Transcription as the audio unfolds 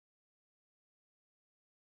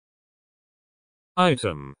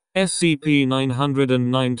Item: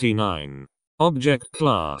 SCP-999. Object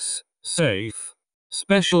Class: Safe.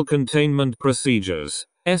 Special Containment Procedures: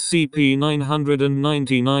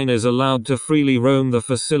 SCP-999 is allowed to freely roam the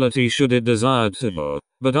facility should it desire to,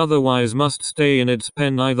 but otherwise must stay in its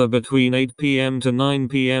pen either between 8 p.m. to 9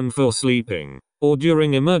 p.m. for sleeping, or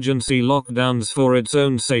during emergency lockdowns for its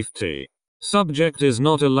own safety. Subject is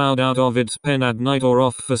not allowed out of its pen at night or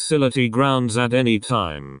off facility grounds at any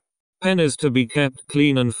time. Pen is to be kept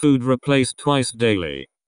clean and food replaced twice daily.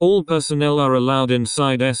 All personnel are allowed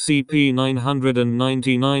inside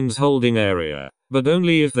SCP-999's holding area, but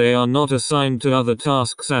only if they are not assigned to other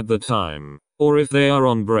tasks at the time, or if they are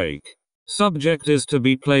on break. Subject is to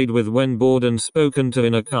be played with when bored and spoken to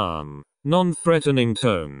in a calm, non-threatening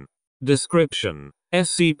tone. Description: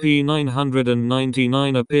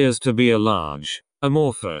 SCP-999 appears to be a large,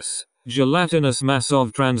 amorphous, gelatinous mass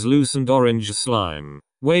of translucent orange slime,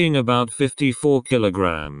 weighing about 54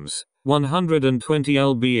 kilograms, 120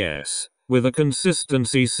 lbs, with a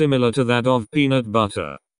consistency similar to that of peanut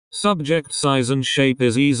butter. Subject size and shape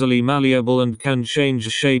is easily malleable and can change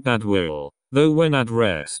shape at will, though when at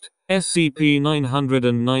rest,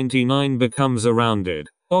 SCP-999 becomes a rounded,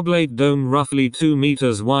 oblate dome roughly 2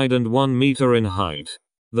 meters wide and 1 meter in height.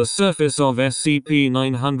 The surface of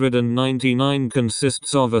SCP-999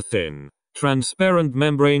 consists of a thin, transparent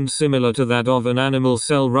membrane similar to that of an animal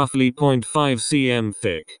cell roughly 0.5 cm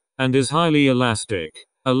thick, and is highly elastic,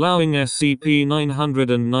 allowing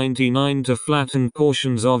SCP-999 to flatten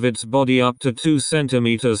portions of its body up to 2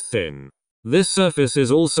 cm thin. This surface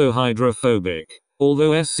is also hydrophobic,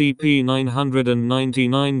 although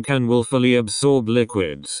SCP-999 can willfully absorb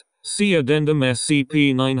liquids. See Addendum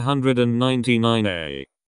SCP-999-A.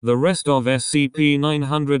 The rest of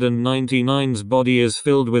SCP-999's body is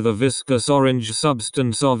filled with a viscous orange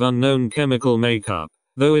substance of unknown chemical makeup,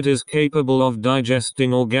 though it is capable of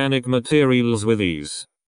digesting organic materials with ease.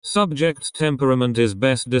 Subject's temperament is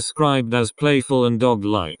best described as playful and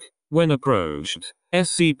dog-like. When approached,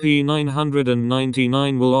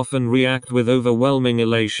 SCP-999 will often react with overwhelming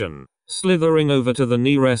elation, slithering over to the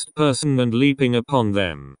nearest person and leaping upon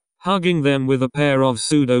them, hugging them with a pair of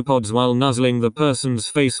pseudopods while nuzzling the person's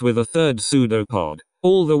face with a third pseudopod,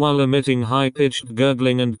 all the while emitting high-pitched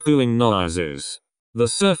gurgling and cooing noises. The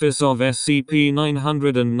surface of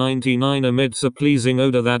SCP-999 emits a pleasing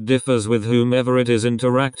odor that differs with whomever it is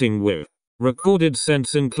interacting with. Recorded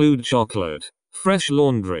scents include chocolate, fresh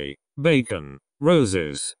laundry, bacon,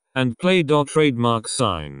 roses, and Play-Doh trademark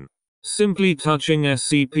sign. Simply touching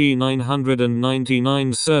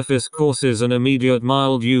SCP-999's surface causes an immediate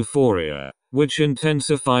mild euphoria, which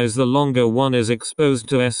intensifies the longer one is exposed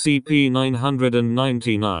to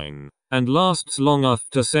SCP-999, and lasts long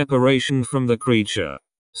after separation from the creature.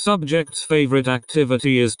 Subject's favorite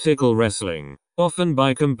activity is tickle wrestling, often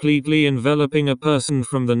by completely enveloping a person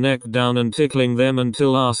from the neck down and tickling them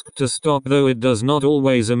until asked to stop, though it does not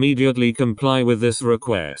always immediately comply with this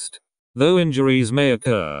request. Though injuries may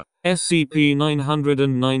occur,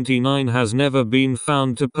 SCP-999 has never been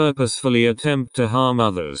found to purposefully attempt to harm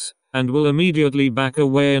others, and will immediately back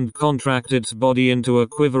away and contract its body into a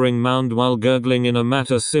quivering mound while gurgling in a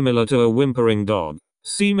manner similar to a whimpering dog,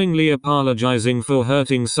 seemingly apologizing for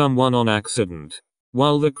hurting someone on accident.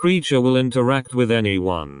 While the creature will interact with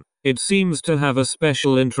anyone, it seems to have a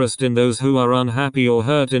special interest in those who are unhappy or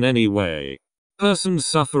hurt in any way. Persons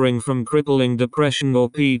suffering from crippling depression or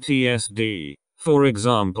PTSD, for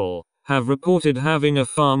example, have reported having a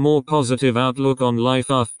far more positive outlook on life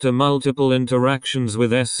after multiple interactions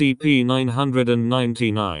with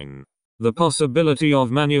SCP-999. The possibility of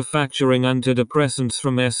manufacturing antidepressants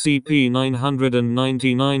from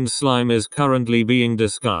SCP-999 slime is currently being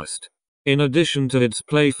discussed. In addition to its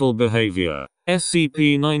playful behavior,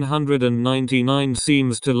 SCP-999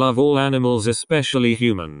 seems to love all animals, especially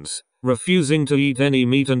humans, refusing to eat any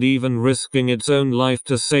meat and even risking its own life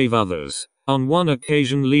to save others, on one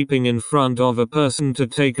occasion leaping in front of a person to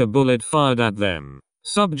take a bullet fired at them.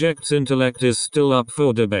 Subject's intellect is still up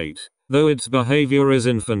for debate. Though its behavior is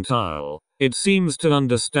infantile, it seems to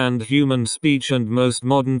understand human speech and most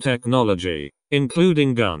modern technology,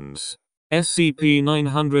 including guns.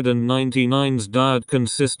 SCP-999's diet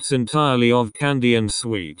consists entirely of candy and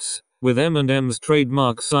sweets, with M&M's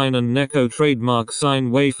trademark sign and Necco trademark sign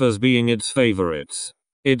wafers being its favorites.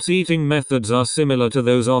 Its eating methods are similar to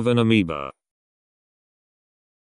those of an amoeba.